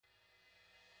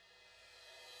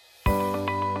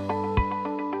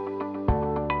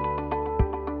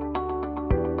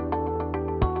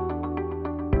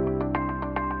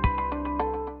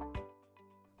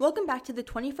Welcome back to the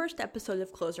 21st episode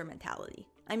of Closer Mentality.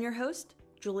 I'm your host,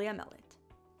 Julia Mellett.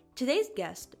 Today's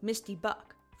guest, Misty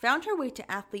Buck, found her way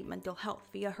to athlete mental health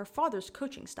via her father's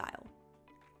coaching style.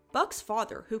 Buck's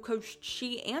father, who coached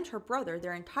she and her brother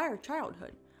their entire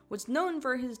childhood, was known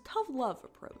for his tough love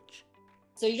approach.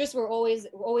 So you just were always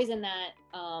in that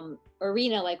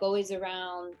arena, like always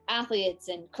around athletes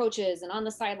and coaches and on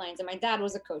the sidelines. And my dad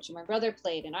was a coach and my brother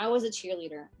played and I was a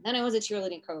cheerleader. And then I was a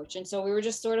cheerleading coach. And so we were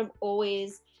just sort of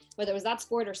always, whether it was that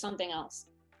sport or something else,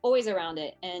 always around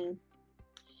it. And,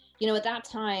 at that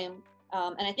time,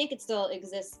 and I think it still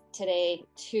exists today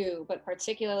too, but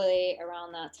particularly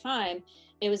around that time,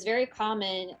 it was very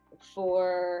common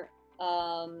for,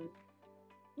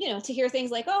 to hear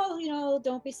things like,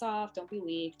 don't be soft, don't be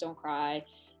weak, don't cry,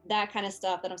 that kind of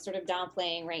stuff that I'm sort of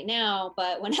downplaying right now.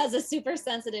 But when as a super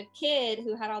sensitive kid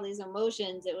who had all these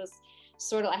emotions, it was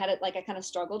sort of, I kind of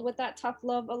struggled with that tough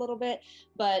love a little bit,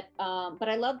 but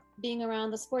I loved being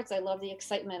around the sports. I loved the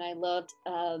excitement. I loved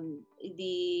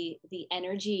the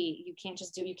energy. You can't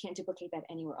duplicate that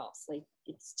anywhere else. Like,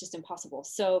 it's just impossible.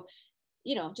 So,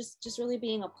 just really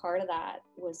being a part of that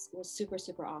was super,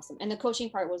 super awesome. And the coaching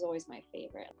part was always my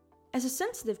favorite. As a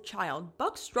sensitive child,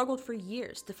 Buck struggled for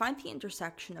years to find the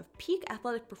intersection of peak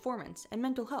athletic performance and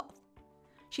mental health.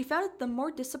 She found that the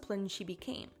more disciplined she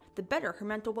became, the better her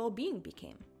mental well-being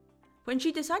became. When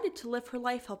she decided to live her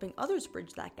life helping others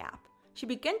bridge that gap, she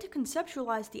began to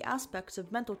conceptualize the aspects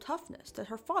of mental toughness that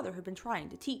her father had been trying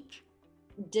to teach.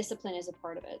 Discipline is a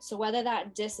part of it. So whether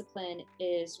that discipline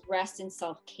is rest and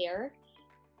self-care,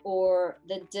 or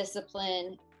the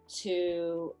discipline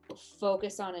to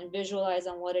focus on and visualize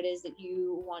on what it is that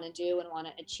you want to do and want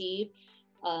to achieve,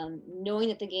 knowing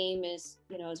that the game is,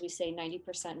 as we say,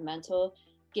 90% mental,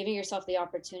 giving yourself the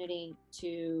opportunity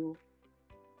to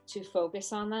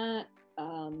focus on that.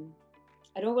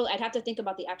 I'd have to think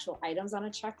about the actual items on a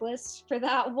checklist for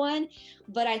that one,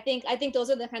 but I think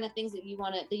those are the kind of things that you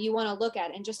want to look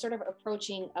at, and just sort of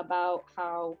approaching about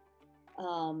how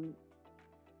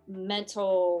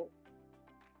mental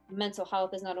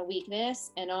health is not a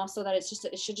weakness, and also that it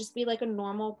should just be like a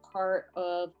normal part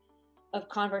of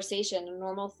conversation, a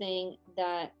normal thing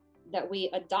that we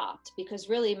adopt, because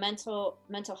really mental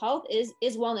health is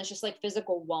wellness, just like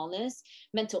physical wellness.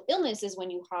 Mental illness is when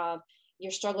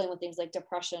you're struggling with things like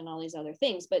depression and all these other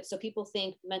things. But so people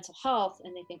think mental health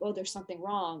and they think, oh, there's something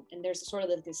wrong, and there's sort of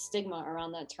like this stigma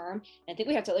around that term. And I think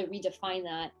we have to redefine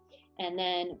that, and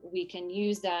then we can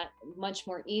use that much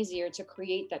more easier to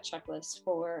create that checklist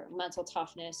for mental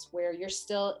toughness, where you're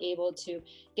still able to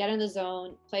get in the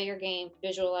zone, play your game,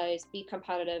 visualize, be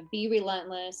competitive, be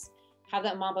relentless, have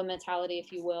that Mamba mentality,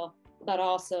 if you will, but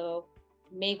also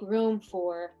make room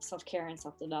for self-care and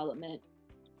self-development,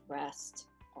 rest,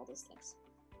 all those things.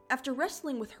 After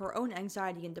wrestling with her own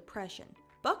anxiety and depression,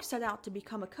 Buck set out to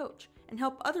become a coach and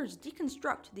help others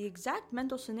deconstruct the exact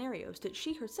mental scenarios that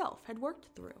she herself had worked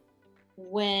through.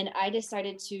 When I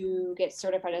decided to get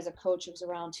certified as a coach, it was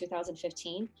around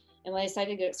 2015. And when I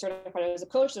decided to get certified as a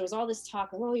coach, there was all this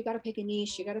talk of, oh, you got to pick a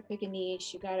niche, you got to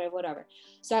whatever.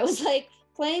 So I was like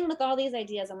playing with all these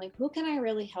ideas. I'm like, who can I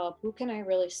really help? Who can I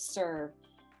really serve?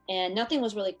 And nothing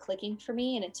was really clicking for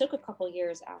me. And it took a couple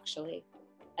years, actually.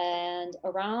 And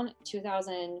around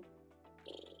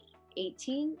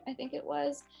 2018, I think it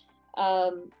was,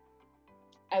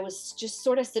 I was just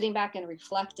sort of sitting back and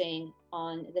reflecting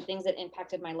on the things that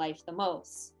impacted my life the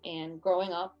most. And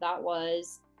growing up, that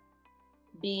was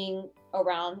being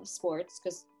around sports,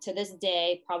 because to this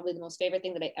day, probably the most favorite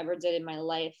thing that I ever did in my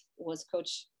life was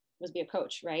be a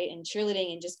coach, right? And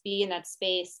cheerleading, and just be in that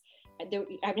space.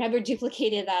 I've never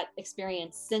duplicated that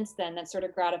experience since then, that sort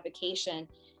of gratification.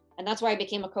 And that's why I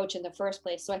became a coach in the first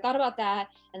place. So I thought about that.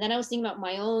 And then I was thinking about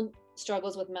my own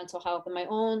struggles with mental health and my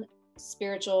own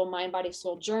spiritual mind, body,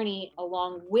 soul journey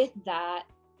along with that.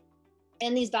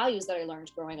 And these values that I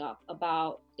learned growing up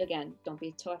about, again, don't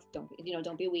be tough,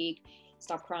 don't be weak,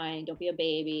 stop crying, don't be a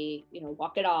baby,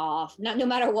 walk it off, no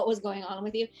matter what was going on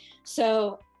with you.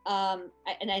 So,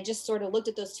 I just sort of looked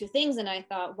at those two things and I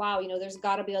thought, wow, there's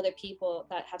gotta be other people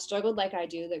that have struggled like I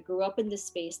do, that grew up in this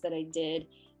space that I did,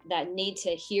 that need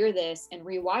to hear this and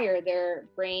rewire their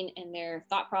brain and their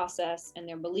thought process and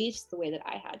their beliefs the way that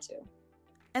I had to.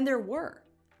 And there were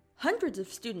hundreds of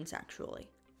students, actually.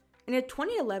 In a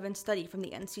 2011 study from the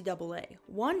NCAA,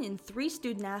 1 in 3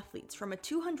 student athletes from a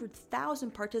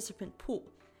 200,000 participant pool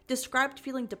described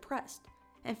feeling depressed,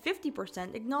 and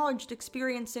 50% acknowledged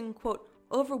experiencing, quote,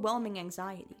 overwhelming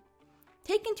anxiety.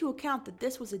 Take into account that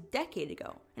this was a decade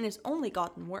ago and has only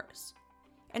gotten worse.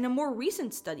 In a more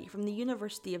recent study from the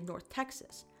University of North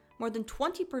Texas, more than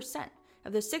 20%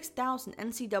 of the 6,000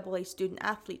 NCAA student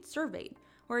athletes surveyed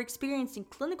were experiencing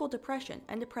clinical depression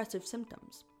and depressive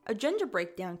symptoms. A gender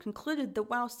breakdown concluded that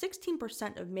while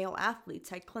 16% of male athletes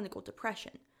had clinical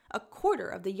depression, a quarter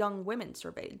of the young women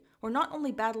surveyed were not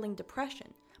only battling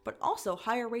depression, but also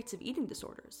higher rates of eating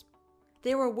disorders.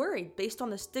 They were worried based on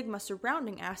the stigma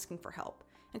surrounding asking for help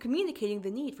and communicating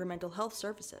the need for mental health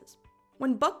services.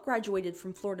 When Buck graduated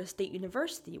from Florida State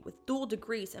University with dual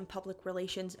degrees in public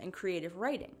relations and creative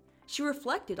writing, she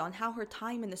reflected on how her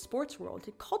time in the sports world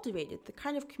had cultivated the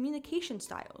kind of communication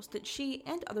styles that she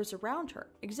and others around her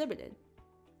exhibited.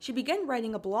 She began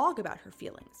writing a blog about her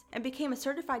feelings and became a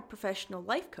certified professional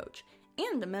life coach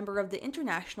and a member of the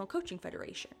International Coaching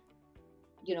Federation.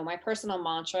 My personal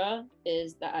mantra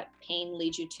is that pain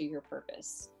leads you to your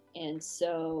purpose. And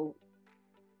so,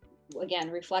 again,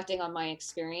 reflecting on my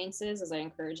experiences, as I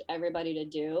encourage everybody to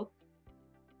do.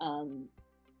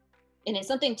 And it's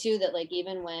something too that, like,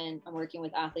 even when I'm working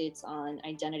with athletes on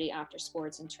identity after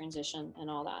sports and transition and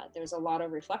all that, there's a lot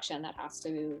of reflection that has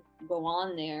to go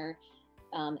on there,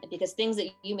 because things that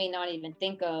you may not even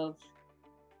think of,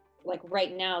 like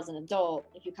right now as an adult,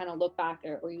 if you kind of look back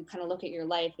or you kind of look at your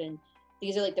life and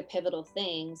these are like the pivotal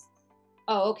things.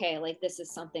 Oh, okay, like this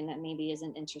is something that maybe is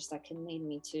an interest that can lead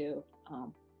me to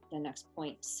the next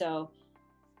point. So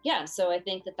yeah, so I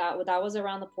think that was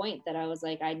around the point that I was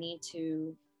like, I need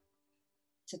to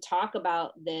talk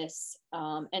about this.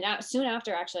 And soon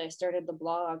after, actually, I started the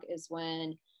blog is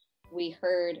when we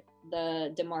heard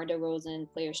the DeMar DeRozan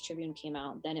Players Tribune came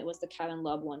out. Then it was the Kevin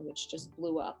Love one, which just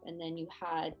blew up. And then you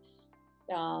had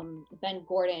Ben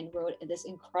Gordon wrote this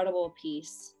incredible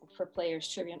piece for Players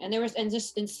Tribune. And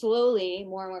slowly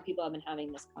more and more people have been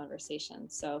having this conversation.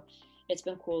 So it's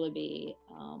been cool to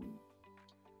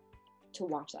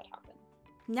watch that happen.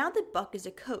 Now that Buck is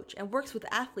a coach and works with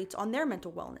athletes on their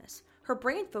mental wellness, her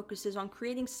brand focuses on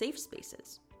creating safe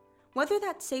spaces. Whether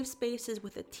that safe space is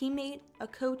with a teammate, a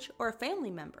coach, or a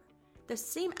family member, the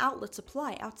same outlets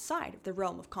apply outside of the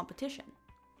realm of competition.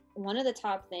 One of the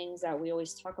top things that we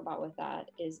always talk about with that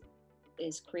is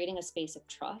creating a space of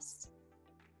trust.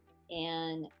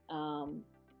 And I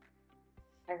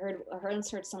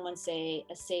heard someone say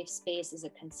a safe space is a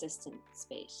consistent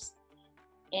space.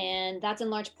 And that's in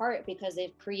large part because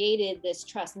they've created this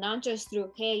trust, not just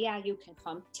through, hey, yeah, you can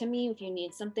come to me if you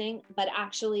need something, but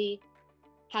actually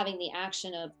having the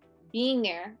action of being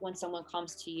there when someone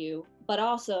comes to you, but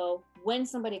also when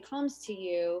somebody comes to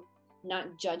you,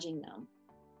 not judging them,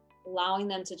 allowing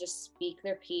them to just speak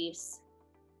their piece,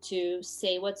 to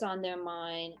say what's on their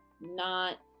mind,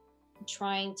 not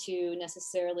trying to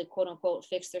necessarily, quote unquote,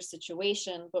 fix their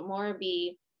situation, but more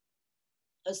be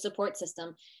a support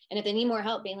system. And if they need more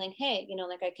help, being like, hey,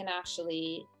 like I can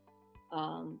actually,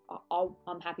 I'm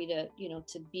happy to,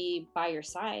 to be by your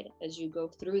side as you go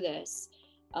through this.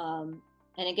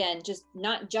 And again, just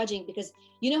not judging, because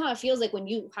you know how it feels like when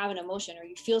you have an emotion or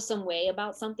you feel some way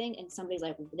about something and somebody's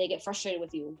like, they get frustrated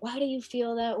with you. Why do you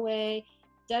feel that way?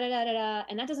 Da da da da da.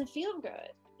 And that doesn't feel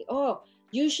good. Oh,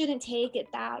 you shouldn't take it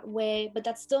that way, but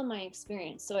that's still my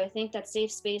experience. So I think that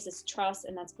safe space is trust,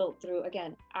 and that's built through,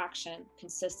 again, action,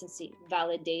 consistency,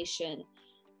 validation,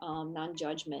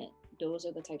 non-judgment. Those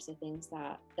are the types of things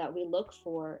that we look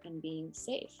for in being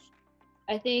safe.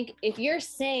 I think if you're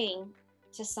saying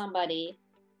to somebody,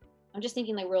 I'm just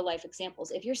thinking like real life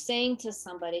examples. If you're saying to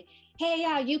somebody, hey,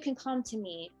 yeah, you can come to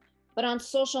me, but on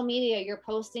social media, you're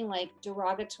posting like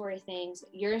derogatory things.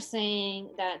 You're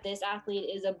saying that this athlete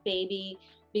is a baby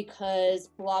because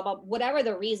blah, blah, whatever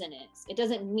the reason is. It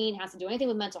doesn't mean it has to do anything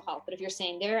with mental health. But if you're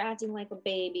saying they're acting like a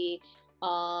baby,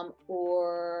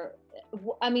 or,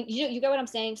 I mean, you get what I'm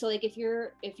saying? So like if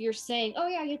you're saying, oh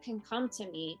yeah, you can come to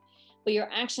me, but your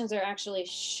actions are actually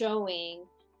showing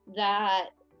that,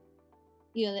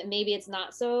 that maybe it's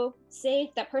not so safe,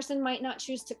 that person might not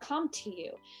choose to come to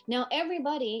you. Now,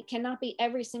 everybody cannot be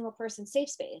every single person's safe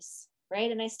space,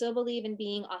 right? And I still believe in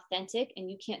being authentic,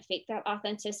 and you can't fake that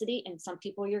authenticity. And some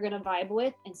people you're going to vibe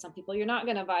with, and some people you're not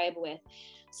going to vibe with.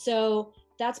 So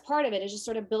that's part of it, is just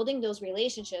sort of building those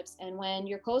relationships. And when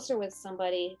you're closer with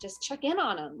somebody, just check in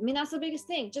on them. I mean, that's the biggest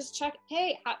thing. Just check,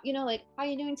 hey, how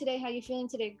you doing today? How you feeling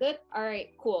today? Good. All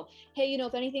right, cool. Hey,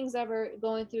 if anything's ever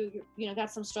going through, got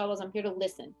some struggles, I'm here to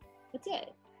listen. That's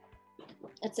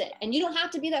it. And you don't have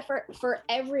to be that for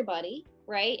everybody,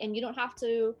 right? And you don't have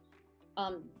to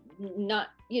not,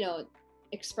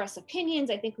 express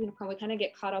opinions. I think we kind of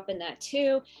get caught up in that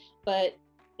too. But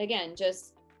again,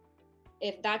 just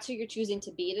if that's who you're choosing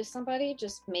to be to somebody,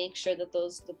 just make sure that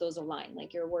those align,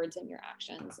 like your words and your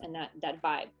actions, and that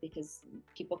vibe, because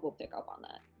people will pick up on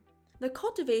that. The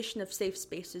cultivation of safe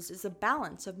spaces is a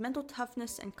balance of mental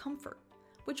toughness and comfort,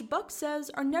 which Buck says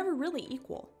are never really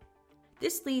equal.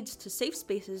 This leads to safe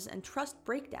spaces and trust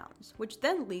breakdowns, which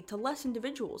then lead to less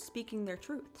individuals speaking their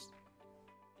truths.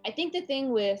 I think the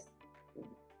thing with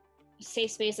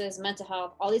safe spaces, mental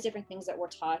health, all these different things that we're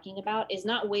talking about is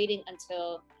not waiting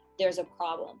until there's a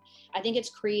problem. I think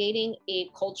it's creating a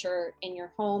culture in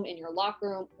your home, in your locker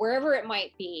room, wherever it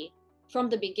might be from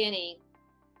the beginning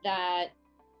that,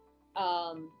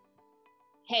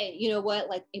 hey, you know what,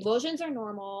 like emotions are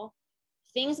normal,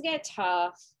 things get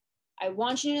tough. I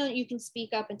want you to know that you can speak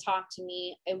up and talk to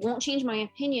me. It won't change my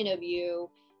opinion of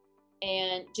you.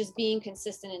 And just being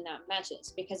consistent in that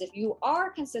message. Because if you are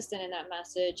consistent in that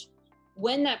message,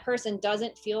 when that person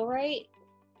doesn't feel right,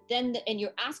 then and you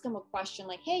ask them a question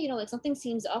like, hey, you know, like something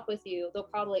seems up with you, they'll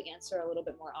probably answer a little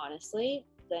bit more honestly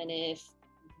than if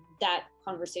that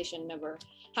conversation never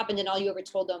happened and all you ever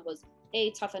told them was, hey,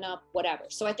 toughen up, whatever.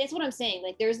 So that's what I'm saying.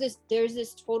 Like there's this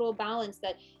total balance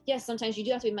that yes, sometimes you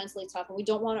do have to be mentally tough and we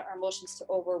don't want our emotions to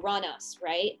overrun us,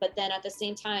 right? But then at the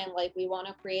same time, like we want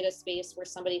to create a space where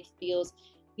somebody feels,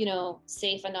 you know,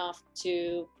 safe enough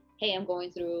to, hey, I'm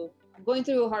going through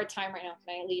a hard time right now.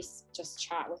 Can I at least just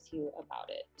chat with you about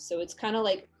it? So it's kind of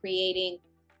like creating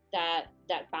that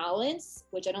balance,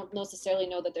 which I don't necessarily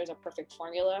know that there's a perfect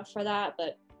formula for that,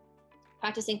 but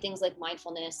practicing things like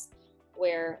mindfulness,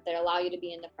 where they allow you to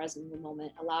be in the present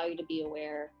moment, allow you to be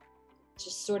aware,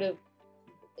 just sort of,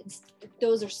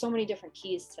 those are so many different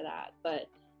keys to that. But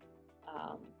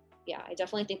yeah, I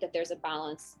definitely think that there's a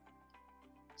balance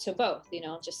to both, you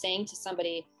know, just saying to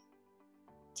somebody,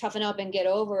 toughen up and get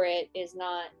over it is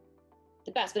not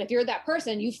the best. But if you're that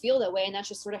person, you feel that way, and that's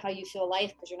just sort of how you feel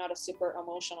life because you're not a super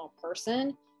emotional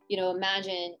person, you know,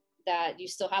 imagine that you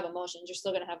still have emotions, you're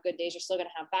still going to have good days, you're still going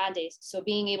to have bad days. So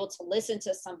being able to listen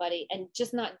to somebody and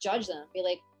just not judge them, be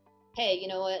like, hey, you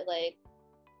know what,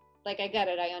 like I get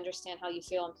it, I understand how you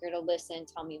feel, I'm here to listen,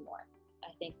 tell me more.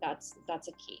 I think that's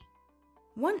a key.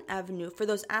 One avenue for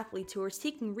those athletes who are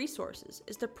seeking resources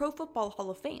is the Pro Football Hall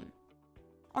of Fame.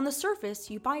 On the surface,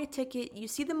 you buy a ticket, you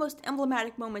see the most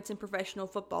emblematic moments in professional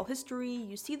football history,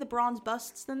 you see the bronze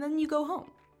busts, and then you go home.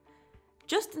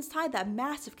 Just inside that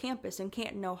massive campus in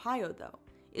Canton, Ohio, though,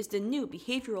 is the new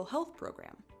behavioral health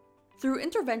program. Through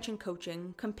intervention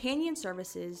coaching, companion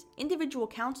services, individual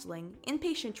counseling,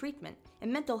 inpatient treatment,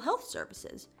 and mental health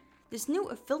services, this new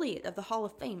affiliate of the Hall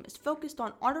of Fame is focused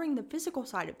on honoring the physical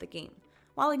side of the game,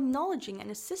 while acknowledging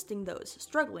and assisting those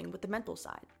struggling with the mental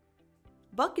side.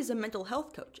 Buck is a mental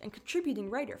health coach and contributing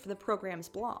writer for the program's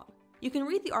blog. You can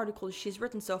read the articles she's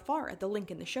written so far at the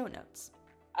link in the show notes.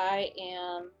 I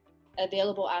am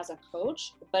available as a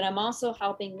coach, but I'm also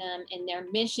helping them in their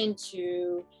mission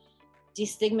to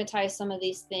destigmatize some of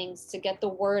these things, to get the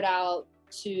word out,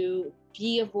 to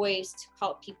be a voice, to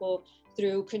help people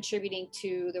through contributing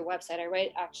to their website. I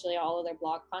write actually all of their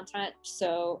blog content,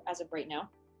 so as of right now.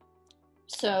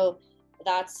 So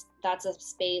that's a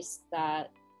space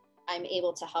that I'm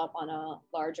able to help on a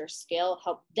larger scale,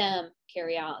 help them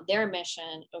carry out their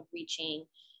mission of reaching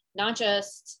not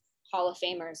just Hall of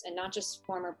Famers and not just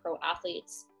former pro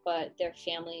athletes, but their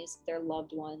families, their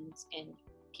loved ones, and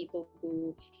people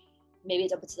who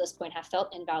maybe up to this point have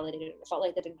felt invalidated, or felt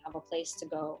like they didn't have a place to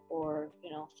go, or, you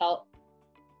know, felt,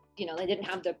 you know, they didn't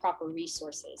have the proper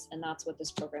resources. And that's what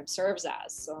this program serves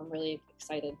as. So I'm really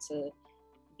excited to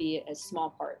be a small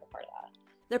part of that.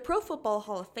 The Pro Football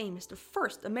Hall of Fame is the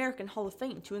first American Hall of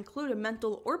Fame to include a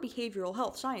mental or behavioral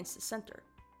health sciences center.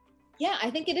 Yeah,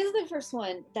 I think it is the first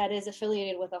one that is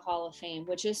affiliated with a Hall of Fame,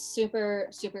 which is super,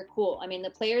 super cool. I mean, the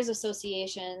players'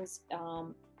 associations,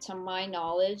 to my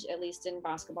knowledge, at least in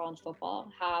basketball and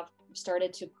football, have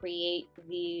started to create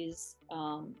these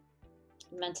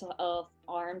mental health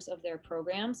arms of their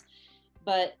programs.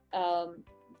 But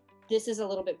this is a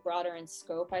little bit broader in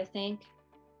scope, I think,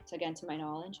 again, to my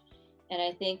knowledge. And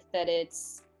I think that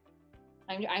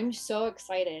I'm so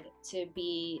excited to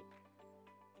be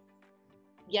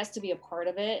a part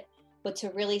of it, but to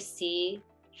really see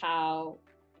how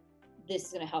this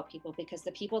is going to help people, because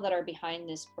the people that are behind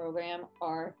this program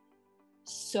are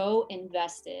so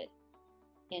invested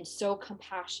and so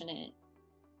compassionate.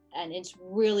 And it's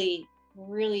really,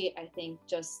 really, I think,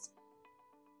 just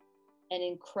an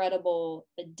incredible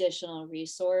additional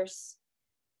resource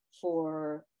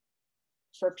for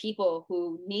people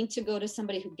who need to go to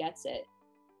somebody who gets it.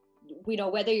 You know,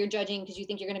 whether you're judging because you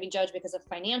think you're going to be judged because of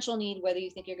financial need, whether you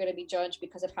think you're going to be judged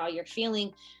because of how you're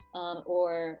feeling,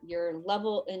 or your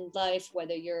level in life,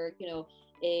 whether you're, you know,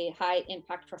 a high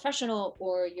impact professional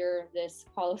or you're this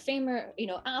Hall of Famer, you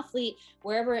know, athlete,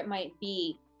 wherever it might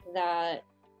be, that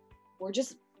we're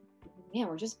just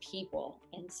people.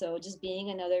 And so just being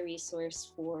another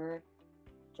resource for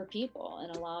people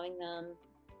and allowing them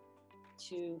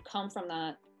to come from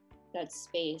that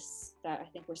space that I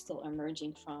think we're still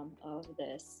emerging from, of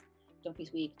this don't be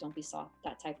weak, don't be soft,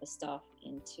 that type of stuff,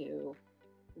 into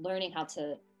learning how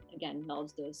to, again,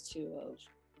 meld those two of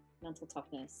mental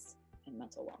toughness and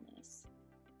mental wellness.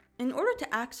 In order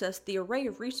to access the array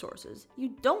of resources, you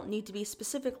don't need to be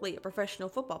specifically a professional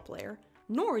football player,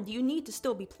 nor do you need to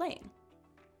still be playing.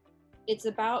 It's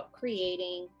about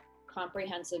creating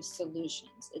comprehensive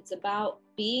solutions. It's about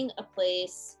being a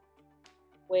place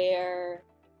where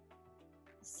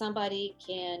somebody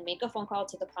can make a phone call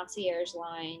to the concierge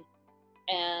line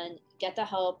and get the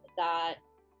help that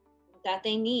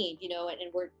they need,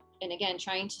 and again,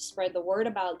 trying to spread the word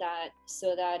about that,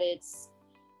 so that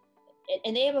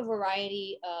and they have a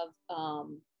variety of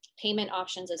payment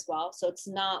options as well. So it's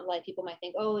not like people might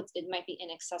think, oh, it might be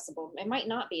inaccessible. It might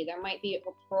not be. There might be a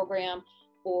program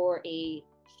or a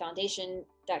foundation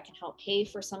that can help pay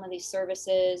for some of these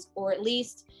services, or at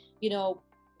least,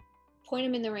 point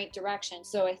them in the right direction.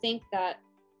 So I think that's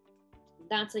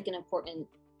an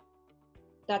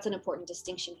important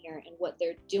distinction here in what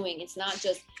they're doing. It's not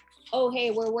just, oh,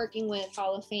 hey, we're working with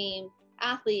Hall of Fame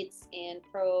athletes and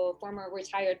former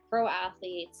retired pro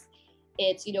athletes.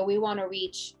 It's, we want to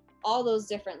reach all those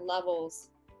different levels,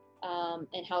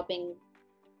 and helping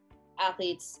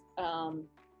athletes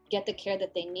get the care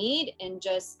that they need, and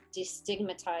just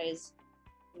destigmatize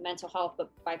mental health, but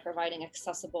by providing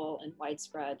accessible and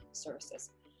widespread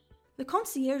services. The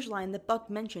concierge line that Buck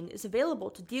mentioned is available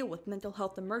to deal with mental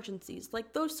health emergencies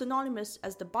like those synonymous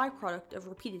as the byproduct of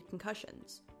repeated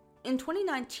concussions. In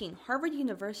 2019, Harvard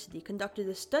University conducted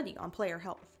a study on player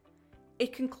health.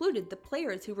 It concluded that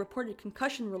players who reported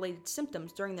concussion-related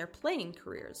symptoms during their playing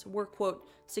careers were, quote,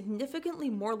 significantly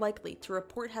more likely to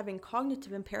report having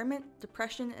cognitive impairment,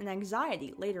 depression, and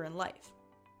anxiety later in life.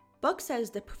 Buck says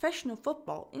that professional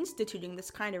football instituting this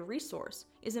kind of resource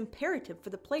is imperative for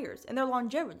the players and their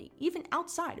longevity, even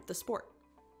outside of the sport.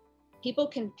 People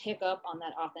can pick up on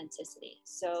that authenticity.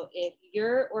 So if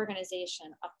your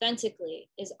organization authentically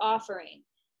is offering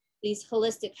these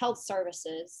holistic health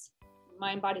services,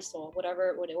 mind, body, soul,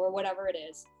 whatever it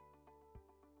is,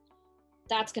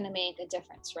 that's going to make a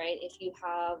difference, right? If you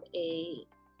have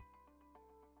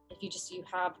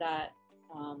that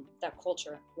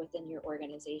culture within your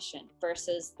organization,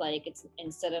 versus like, it's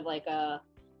instead of like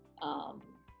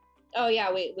oh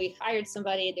yeah, we hired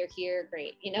somebody, they're here,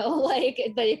 great,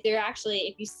 but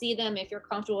if you see them, if you're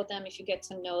comfortable with them, if you get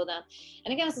to know them,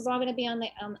 and again, this is all going to be on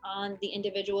the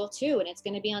individual too, and it's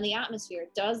going to be on the atmosphere.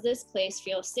 Does this place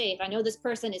feel safe? I know this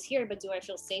person is here, but do I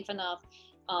feel safe enough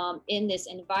in this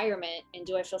environment, and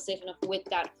do I feel safe enough with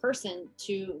that person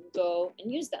to go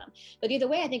and use them? But either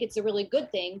way, I think it's a really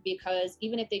good thing, because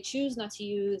even if they choose not to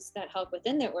use that help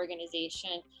within their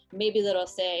organization, maybe they'll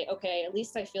say, okay, at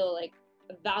least I feel like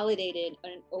validated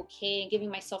and okay, and giving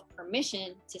myself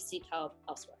permission to seek help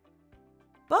elsewhere.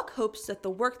 Buck hopes that the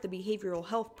work the behavioral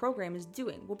health program is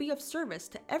doing will be of service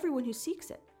to everyone who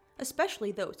seeks it,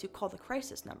 especially those who call the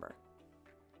crisis number.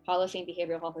 Hall of Fame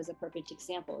Behavioral Health is a perfect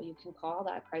example. You can call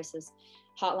that crisis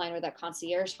hotline, or that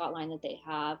concierge hotline that they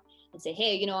have, and say,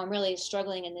 hey, I'm really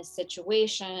struggling in this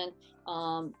situation.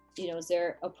 Is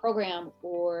there a program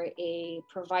or a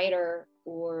provider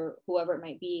or whoever it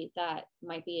might be that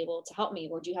might be able to help me?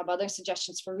 Or do you have other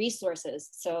suggestions for resources?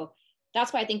 So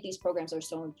that's why I think these programs are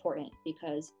so important,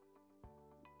 because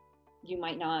you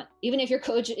might not, even if your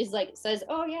coach says,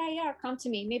 oh yeah, come to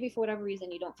me, maybe for whatever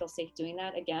reason you don't feel safe doing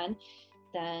that again,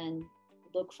 then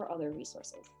look for other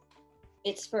resources.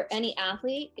 It's for any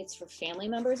athlete, it's for family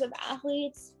members of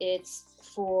athletes, it's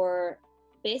for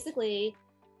basically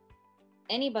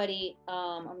anybody.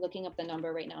 I'm looking up the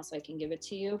number right now so I can give it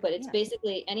to you, but it's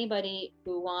basically anybody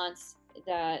who wants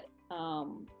that,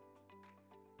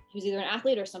 who's either an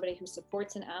athlete or somebody who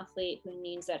supports an athlete who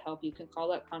needs that help. You can call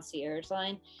that concierge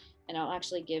line, and I'll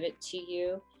actually give it to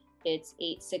you. It's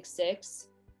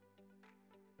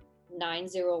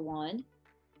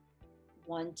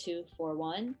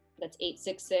 866-901-1241. That's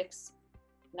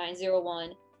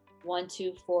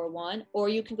 866-901-1241. Or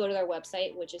you can go to their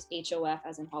website, which is HOF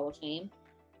as in Hall of Fame,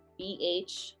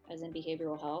 BH as in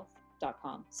behavioral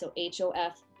health.com. So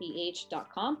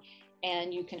HOFBH.com.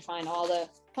 And you can find all the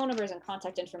phone numbers and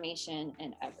contact information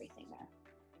and everything there.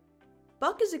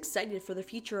 Buck is excited for the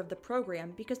future of the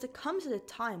program because it comes at a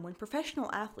time when professional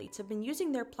athletes have been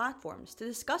using their platforms to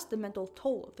discuss the mental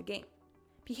toll of the game.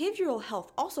 Behavioral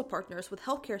health also partners with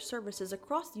healthcare services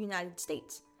across the United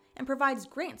States and provides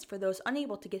grants for those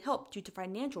unable to get help due to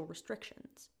financial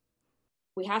restrictions.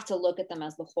 We have to look at them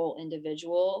as the whole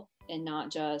individual and not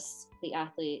just the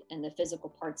athlete and the physical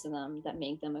parts of them that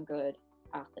make them a good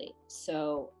athlete.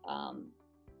 So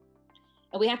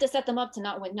And we have to set them up to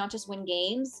not just win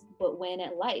games, but win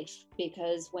at life.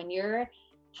 Because when you're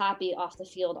happy off the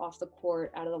field, off the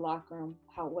court, out of the locker room,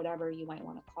 whatever you might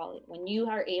want to call it, when you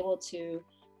are able to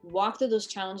walk through those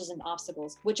challenges and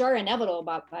obstacles, which are inevitable,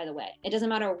 by the way, it doesn't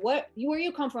matter where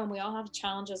you come from, we all have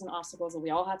challenges and obstacles that we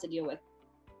all have to deal with.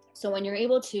 So when you're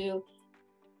able to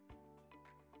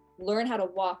learn how to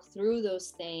walk through those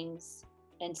things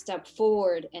and step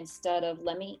forward instead of,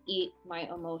 let me eat my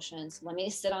emotions, let me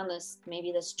sit on this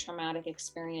traumatic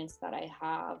experience that I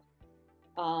have,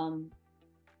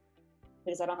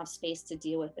 because I don't have space to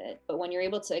deal with it. But when you're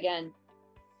able to, again,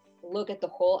 look at the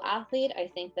whole athlete, I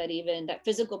think that even that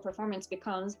physical performance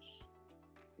becomes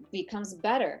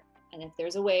better. And if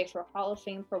there's a way for Hall of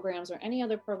Fame programs or any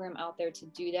other program out there to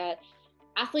do that,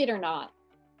 athlete or not,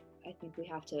 I think we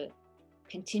have to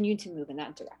continue to move in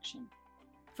that direction.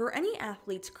 For any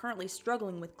athletes currently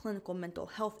struggling with clinical mental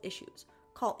health issues,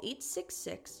 call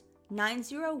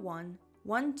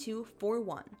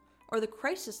 866-901-1241 or the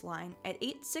crisis line at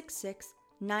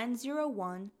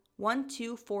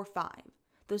 866-901-1245.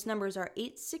 Those numbers are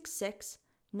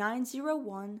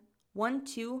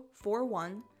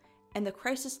 866-901-1241 and the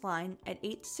crisis line at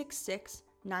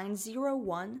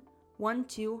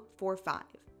 866-901-1245.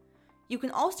 You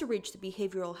can also reach the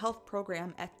Behavioral Health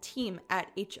Program at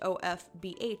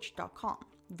team@hofbh.com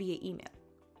via email.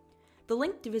 The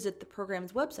link to visit the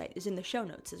program's website is in the show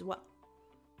notes as well.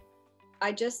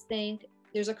 I just think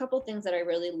there's a couple things that I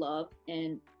really love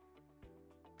in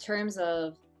terms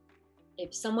of,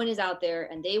 if someone is out there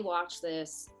and they watch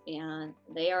this and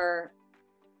they are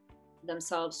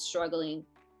themselves struggling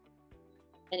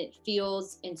and it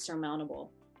feels insurmountable,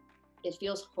 it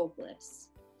feels hopeless,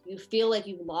 you feel like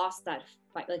you've lost that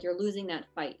fight, like you're losing that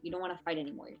fight, you don't want to fight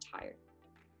anymore, you're tired.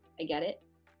 I get it.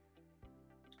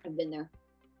 I've been there.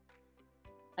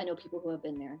 I know people who have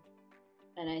been there.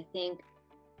 And I think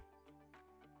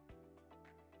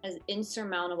as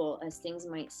insurmountable as things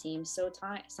might seem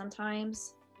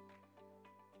sometimes,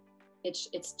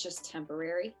 it's just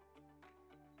temporary.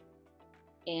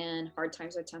 And hard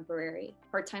times are temporary.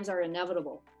 Hard times are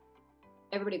inevitable.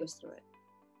 Everybody goes through it.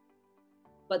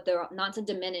 But they're not to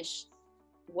diminish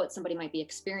what somebody might be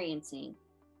experiencing,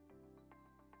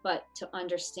 but to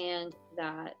understand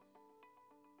that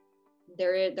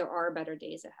there are better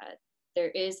days ahead. There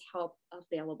is help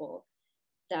available.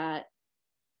 And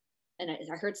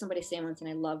I heard somebody say once, and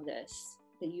I love this,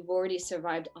 that you've already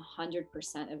survived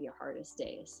 100% of your hardest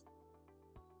days.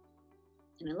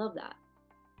 And I love that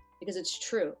because it's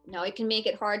true. Now it can make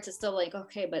it hard to still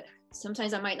okay, but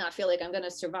sometimes I might not feel like I'm going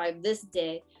to survive this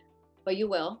day, but you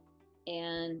will.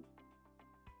 And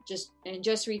just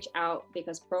reach out,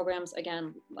 because programs,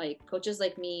 again, like coaches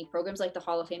like me, programs like the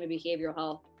Hall of Fame of Behavioral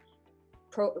Health,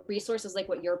 resources like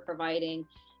what you're providing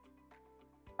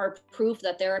are proof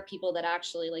that there are people that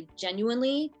actually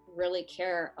genuinely really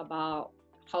care about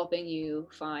helping you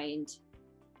find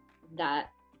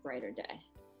that brighter day.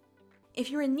 If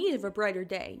you're in need of a brighter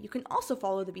day, you can also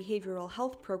follow the Behavioral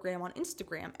Health Program on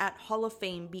Instagram at Hall of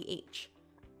Fame BH.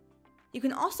 You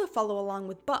can also follow along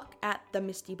with Buck at the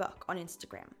Misty Buck on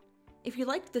Instagram. If you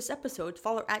liked this episode,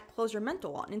 follow at Closer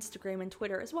Mental on Instagram and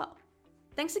Twitter as well.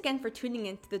 Thanks again for tuning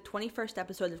in to the 21st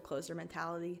episode of Closer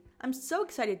Mentality. I'm so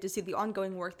excited to see the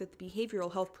ongoing work that the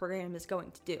Behavioral Health Program is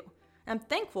going to do. I'm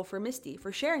thankful for Misty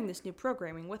for sharing this new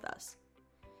programming with us.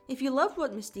 If you loved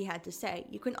what Misty had to say,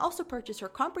 you can also purchase her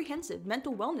comprehensive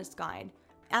mental wellness guide,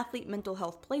 Athlete Mental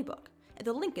Health Playbook, at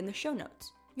the link in the show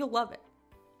notes. You'll love it.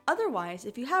 Otherwise,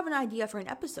 if you have an idea for an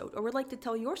episode or would like to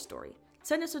tell your story,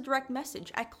 send us a direct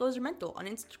message at Closer Mental on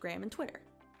Instagram and Twitter.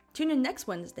 Tune in next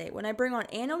Wednesday when I bring on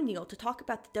Ann O'Neill to talk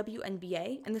about the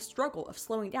WNBA and the struggle of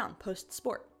slowing down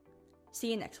post-sport. See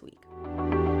you next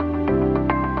week.